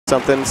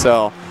something.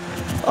 So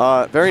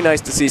very nice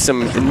to see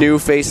some new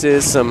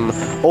faces, some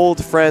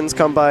old friends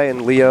come by,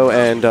 and Leo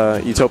and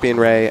Utopian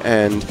Ray,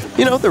 and,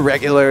 you know, the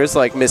regulars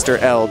like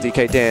Mr. L,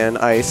 DK Dan,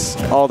 Ice,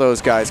 all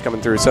those guys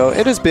coming through. So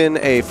it has been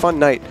a fun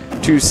night,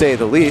 to say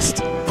the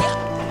least.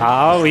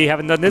 Oh, we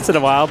haven't done this in a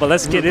while, but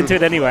let's get into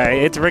it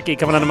anyway. It's Ricky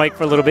coming on the mic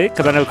for a little bit,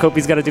 because I know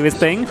Kopi's got to do his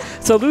thing.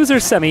 So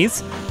losers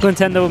semis,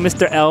 Glentendo and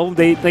Mr. L,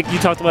 they, like you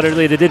talked about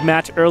earlier, they did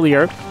match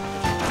earlier.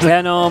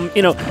 And,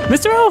 you know,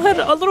 Mr. L had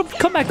a little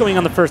comeback going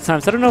on the first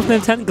time, so I don't know if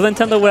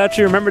Glentendo would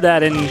actually remember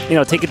that and, you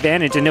know, take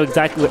advantage and know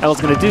exactly what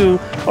L's going to do,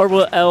 or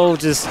will L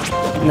just,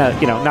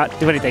 not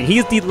do anything.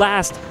 He's the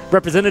last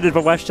representative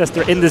of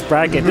Westchester in this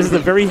bracket. This is a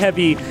very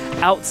heavy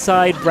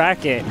outside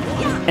bracket,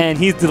 and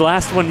he's the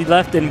last one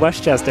left in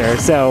Westchester.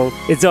 So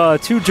it's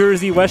 2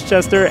 Jersey,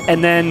 Westchester,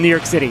 and then New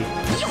York City.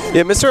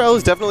 Yeah, Mr. L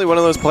is definitely one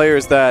of those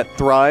players that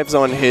thrives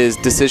on his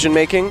decision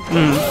making.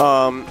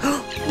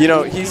 You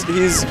know, he's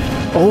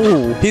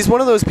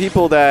one of those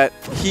people that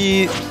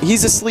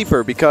he's a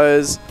sleeper,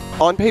 because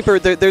on paper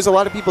there's a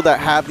lot of people that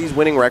have these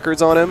winning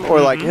records on him,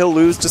 or like he'll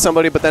lose to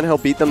somebody but then he'll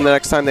beat them the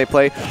next time they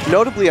play.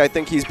 Notably, I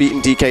think he's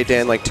beaten DK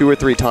Dan like 2 or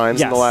 3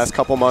 times in the last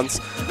couple months,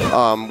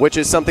 which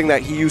is something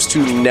that he used to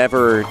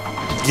never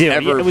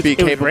be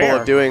capable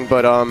of doing.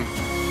 But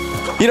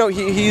you know,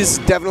 he's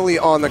definitely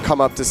on the come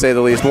up, to say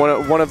the least.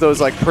 One of those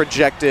like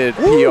projected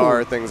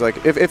PR things.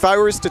 Like if I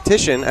were a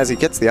statistician, as he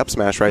gets the up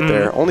smash right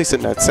there, only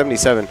sitting at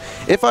 77.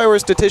 If I were a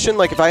statistician,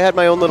 like if I had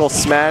my own little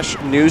Smash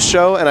news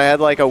show and I had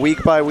like a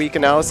week by week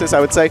analysis,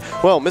 I would say,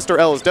 well, Mr.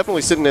 L is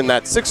definitely sitting in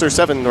that 6 or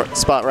 7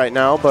 spot right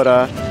now.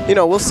 But you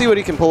know, we'll see what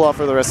he can pull off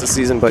for the rest of the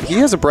season. But he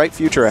has a bright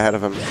future ahead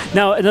of him.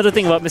 Now, another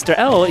thing about Mr.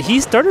 L,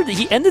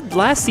 he ended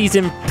last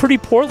season pretty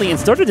poorly and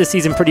started this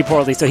season pretty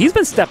poorly. So he's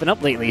been stepping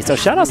up lately. So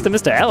shout outs to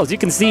Mr. L. As you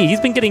can see, he's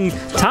been getting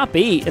top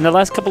 8 in the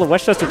last couple of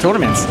Westchester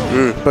tournaments.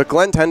 But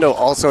Glentendo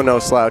also no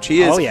slouch.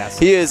 He is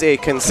he is a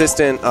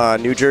consistent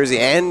New Jersey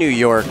and New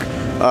York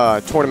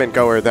tournament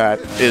goer that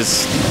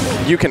is,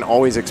 you can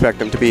always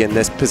expect him to be in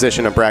this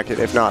position of bracket,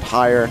 if not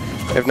higher,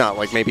 if not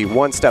like maybe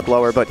 1 step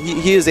lower. But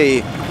he is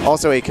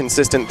also a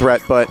consistent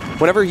threat. But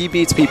whenever he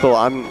beats people,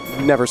 I'm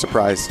never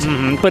surprised.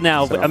 But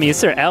now, I mean,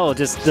 Mr. L,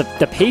 just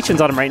the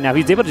patience on him right now.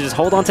 He's able to just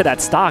hold on to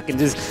that stock and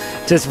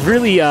just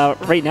really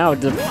right now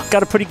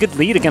got a pretty good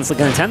lead against the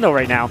Glentendo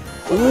right now.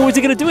 Oh, is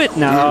he going to do it?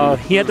 No,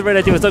 he had the right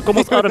idea. It was like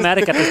almost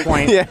automatic at this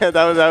point. Yeah,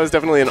 that was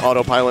definitely an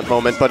autopilot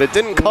moment, but it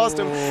didn't cost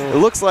him. It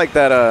looks like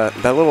that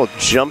little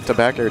jump to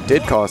back air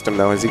did cost him,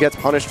 though, as he gets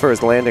punished for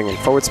his landing and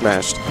forward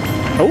smashed.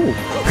 Oh.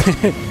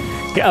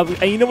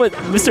 And you know what?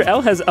 Mr.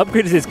 L has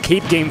upgraded his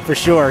cape game for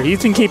sure.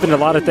 He's been keeping a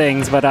lot of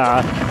things, but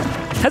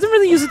hasn't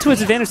really used it to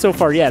his advantage so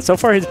far yet. So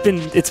far,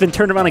 it's been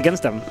turned around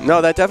against him.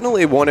 No, that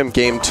definitely won him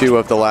game 2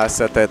 of the last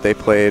set that they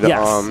played.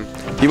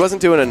 Yes. He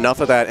wasn't doing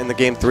enough of that in the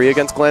game 3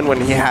 against Glenn when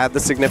he had the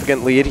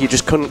significant lead. He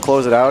just couldn't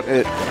close it out.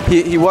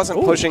 He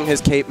wasn't pushing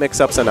his cape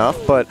mix-ups enough,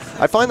 but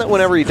I find that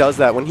whenever he does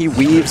that, when he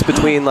weaves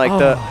between like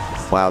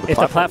if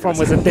the platform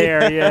wasn't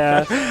there,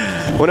 yeah.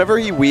 Whenever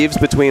he weaves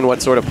between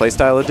what sort of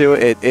playstyle to do,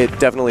 it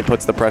definitely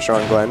puts the pressure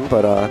on Glenn.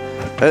 But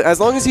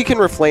as long as he can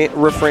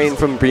refrain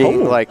from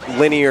being like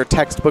linear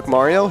textbook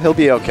Mario, he'll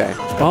be okay.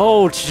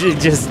 Oh,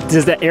 just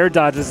the air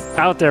dodge is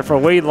out there for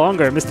way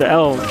longer. Mr.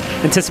 L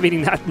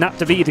anticipating that not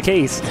to be the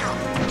case,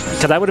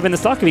 because that would have been the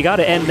stock if he got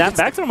it, and that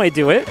back throw might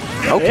do it.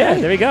 Okay, yeah,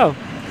 there we go.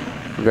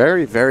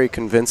 Very, very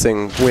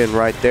convincing win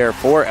right there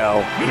for L.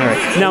 All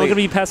right. Now we're going to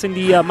be passing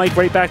the mic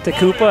right back to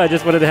Koopa. I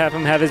just wanted to have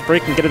him have his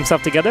break and get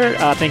himself together.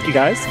 Thank you,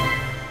 guys.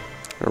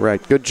 All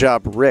right. Good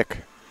job, Rick.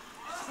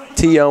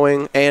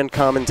 TOing and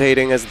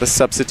commentating as the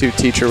substitute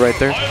teacher right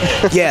there.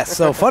 Yeah,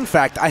 so fun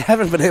fact, I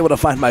haven't been able to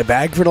find my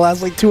bag for the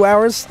last like 2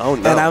 hours. Oh,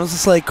 no. And I was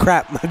just like,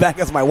 crap, my bag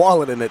has my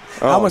wallet in it.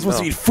 How am I supposed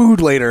to eat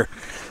food later?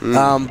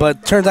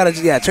 But turns out,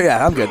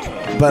 I'm good.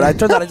 But it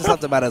turns out I just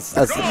left about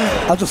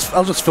I'll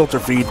just filter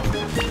feed.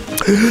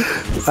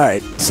 All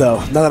right, so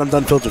now that I'm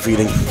done filter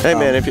feeding. Hey,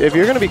 man, if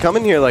you're going to be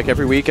coming here like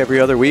every week, every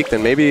other week,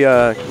 then maybe,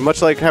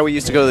 much like how we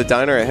used to go to the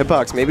diner at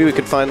Hitbox, maybe we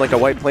could find like a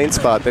White Plains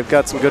spot. They've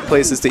got some good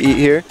places to eat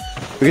here.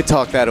 We could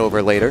talk that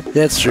over later.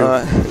 That's true.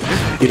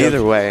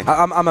 Either way.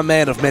 I'm a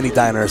man of many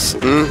diners,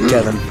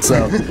 Kevin.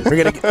 So we're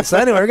gonna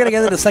get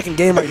into the second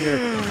game right here.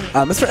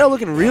 Mr. L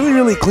looking really,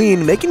 really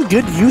clean, making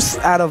good use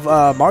out of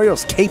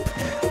Mario's cape,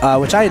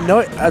 which I know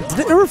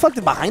it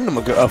reflected behind him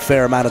a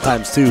fair amount of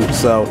times too.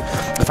 So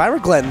if I were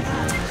Glenn,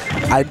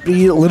 I'd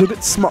be a little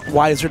bit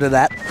wiser to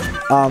that.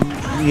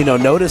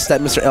 Notice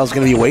that Mr. L's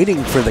going to be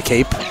waiting for the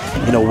cape.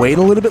 Wait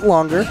a little bit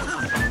longer.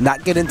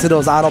 Not get into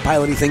those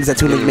autopilot-y things that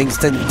Toon Mings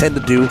tend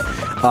to do,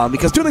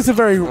 because Toon is a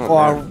very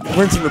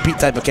rinse and repeat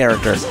type of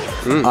character.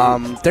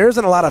 There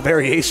isn't a lot of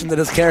variation to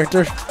this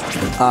character.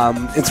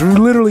 It's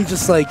literally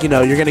just like, you're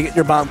going to get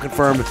your bomb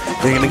confirmed,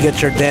 you're going to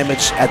get your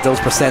damage at those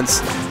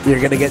percents, you're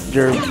going to get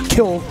your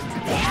kill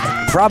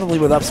probably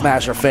with up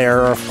smash or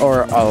fair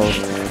or a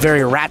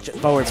very ratchet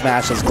forward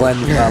smash as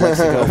Glenn likes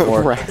to go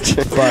for.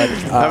 Ratchet. But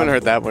I haven't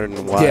heard that word in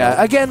a while.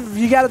 Yeah, again,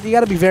 you got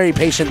to be very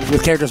patient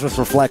with characters with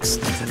reflex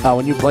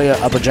when you play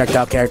a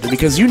projectile character,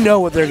 because you know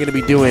what they're going to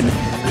be doing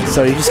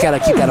So you just got to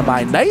keep that in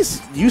mind.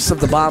 Nice use of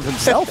the bomb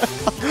himself.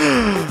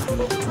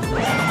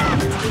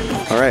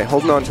 All right,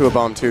 holding on to a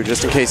bomb too,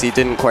 just in case he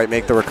didn't quite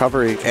make the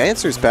recovery.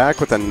 Answers back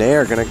with a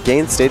nair, gonna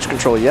gain stage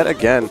control yet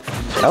again.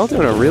 L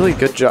doing a really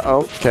good job.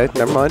 Oh, okay,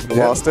 never mind,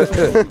 lost it.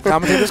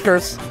 Commentator's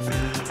curse.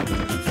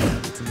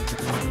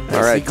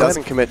 All right,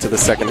 doesn't commit to the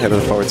second hit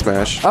of the forward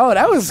smash. Oh,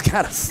 that was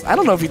kind of... I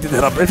don't know if he did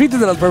that up. If he did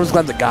that on purpose,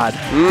 Glenn's a god.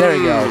 There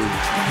you go.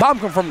 Bomb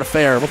confirmed to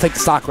fair. We'll take the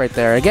stock right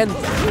there. Again,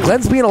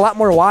 Glenn's being a lot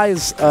more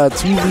wise to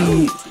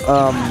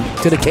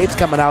the capes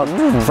coming out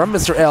from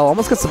Mr. L.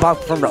 Almost gets the bomb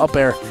confirmed to up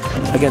air.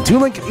 Again,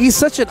 Toon Link, he's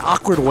such an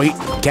awkward weight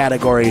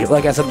category,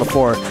 like I said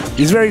before.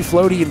 He's very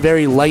floaty and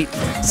very light,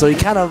 so he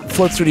kind of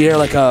floats through the air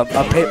like a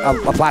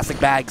plastic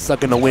bag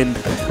stuck in the wind.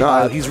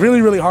 He's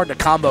really, really hard to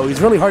combo.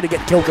 He's really hard to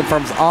get kill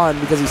confirms on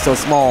because he's so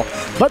small.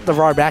 But the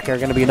raw back air are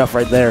going to be enough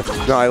right there.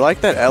 No, I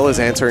like that L is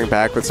answering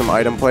back with some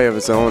item play of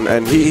his own.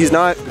 And he's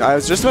not, I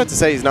was just about to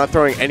say he's not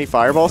throwing any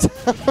fireballs,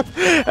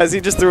 as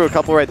he just threw a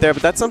couple right there.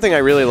 But that's something I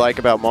really like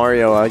about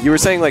Mario. You were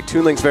saying like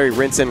Toon Link's very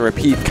rinse and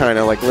repeat, kind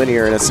of like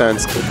linear in a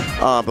sense.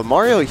 But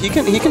Mario, he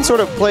can sort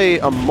of play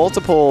a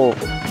multiple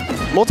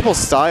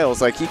styles.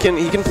 Like he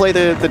can play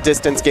the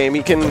distance game.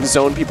 He can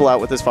zone people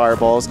out with his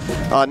fireballs.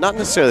 Not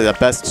necessarily the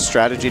best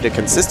strategy to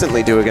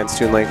consistently do against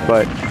Toon Link,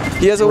 but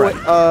he has a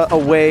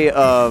way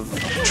of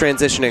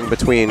transitioning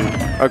between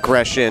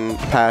aggression,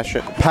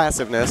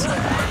 passiveness,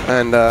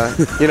 and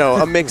you know,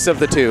 a mix of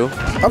the two.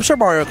 I'm sure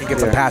Mario can get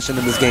some passion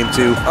in this game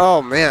too.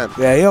 Oh man.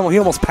 Yeah, he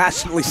almost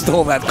passionately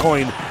stole that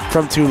coin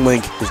from Toon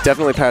Link. He's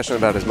definitely passionate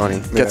about his money.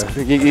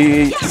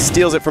 He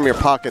steals it from your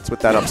pockets with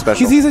that up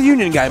special. He's a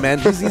union guy, man.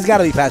 He's got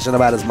to be passionate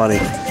about his money.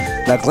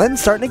 Now, Glenn's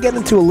starting to get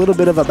into a little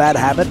bit of a bad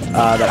habit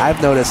that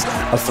I've noticed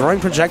of throwing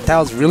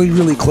projectiles really,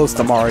 really close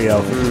to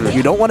Mario.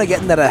 You don't want to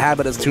get into that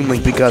habit as Toon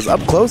Link because up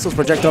close, those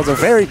projectiles are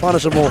very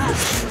punishable.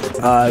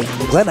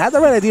 Glenn had the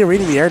right idea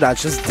reading the air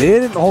dodge, just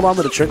didn't hold on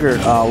to the trigger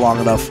long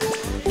enough.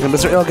 And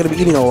Mr. L going to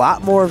be eating a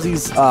lot more of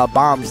these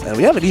bombs, and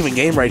we have an even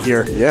game right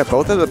here. Yeah,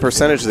 both of the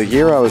percentage of the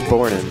year I was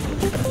born in.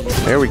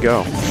 There we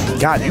go.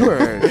 God,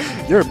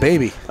 you're a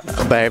baby.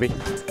 A baby.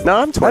 No,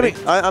 I'm 20.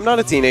 I'm not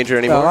a teenager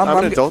anymore. I'm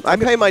an adult. I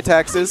pay my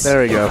taxes.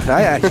 There we go.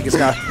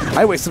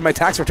 I wasted my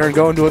tax return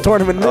going to a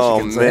tournament in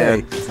Michigan. Oh,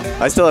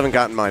 man. I still haven't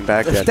gotten mine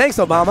back yet. Thanks,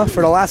 Obama,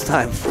 for the last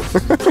time.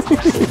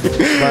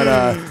 But,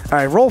 all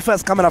right, Roll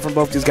Fest coming up from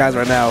both these guys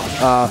right now.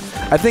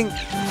 I think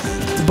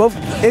both,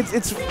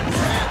 it's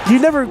you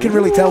never can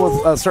really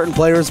tell with certain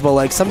players, but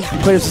like some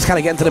players just kind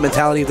of get into the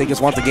mentality they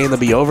just want the game to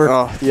be over.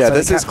 Oh yeah, so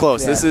this is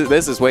close. Yeah.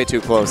 This is way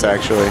too close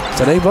actually.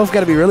 So they both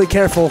got to be really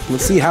careful.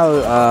 Let's see how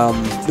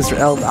Mr.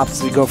 L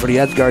opts to go for the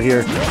edge guard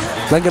here.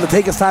 Glenn going to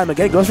take his time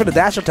again. Goes for the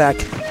dash attack.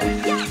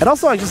 And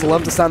also, I just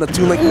love the sound that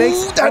Toon Link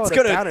makes. That's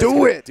gonna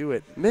do it.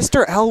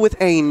 Mr. L with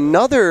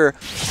another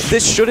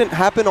this shouldn't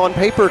happen on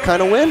paper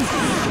kind of win.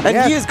 And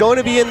he is going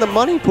to be in the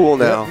money pool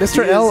now. Yeah,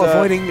 Mr. L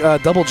avoiding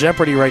double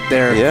jeopardy right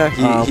there.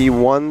 Yeah, he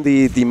won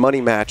the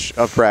money match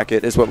of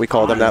bracket is what we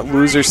call them. That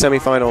loser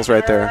semifinals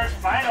right there.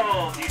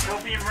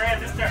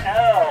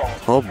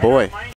 Oh boy.